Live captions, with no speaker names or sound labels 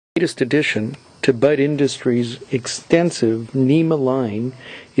Latest addition to Bud Industries' extensive NEMA line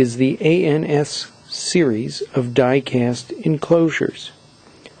is the ANS-Series of die-cast enclosures.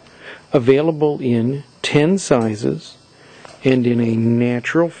 Available in 10 sizes and in a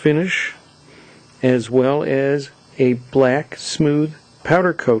natural finish as well as a black smooth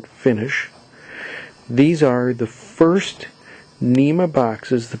powder coat finish. These are the first NEMA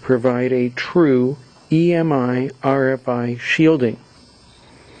boxes that provide a true EMI-RFI shielding.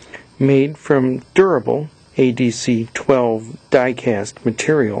 Made from durable ADC 12 die-cast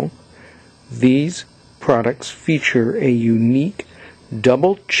material, these products feature a unique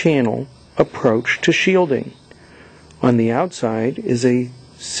double-channel approach to shielding. On the outside is a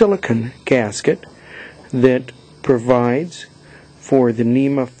silicone gasket that provides for the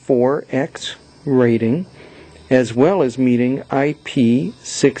NEMA 4X rating as well as meeting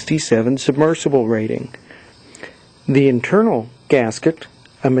IP67 submersible rating. The internal gasket,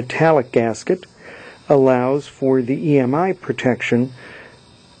 a metallic gasket, allows for the EMI protection,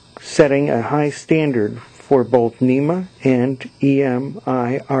 setting a high standard for both NEMA and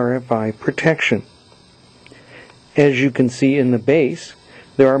EMI-RFI protection. As you can see in the base,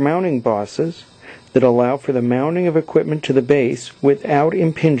 there are mounting bosses that allow for the mounting of equipment to the base without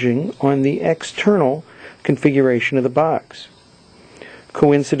impinging on the external configuration of the box.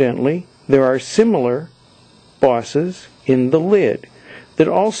 Coincidentally, there are similar bosses in the lid that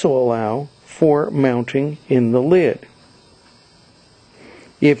also allow for mounting in the lid.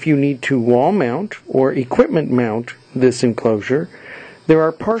 If you need to wall mount or equipment mount this enclosure, there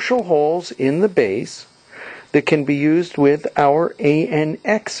are partial holes in the base that can be used with our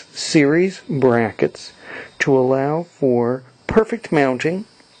ANS-Series brackets to allow for perfect mounting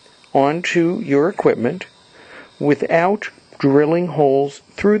onto your equipment without drilling holes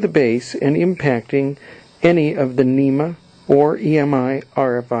through the base and impacting any of the NEMA or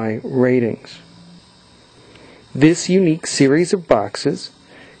EMI-RFI ratings. This unique series of boxes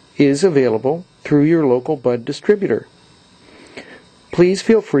is available through your local Bud distributor. Please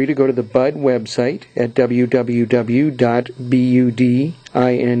feel free to go to the Bud website at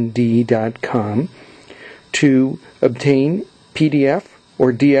www.budind.com to obtain PDF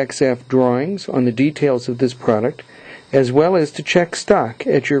or DXF drawings on the details of this product, as well as to check stock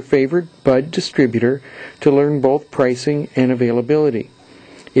at your favorite Bud distributor to learn both pricing and availability.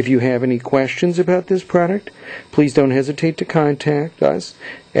 If you have any questions about this product, please don't hesitate to contact us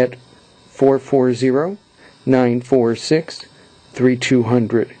at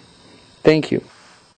 440-946-3200. Thank you.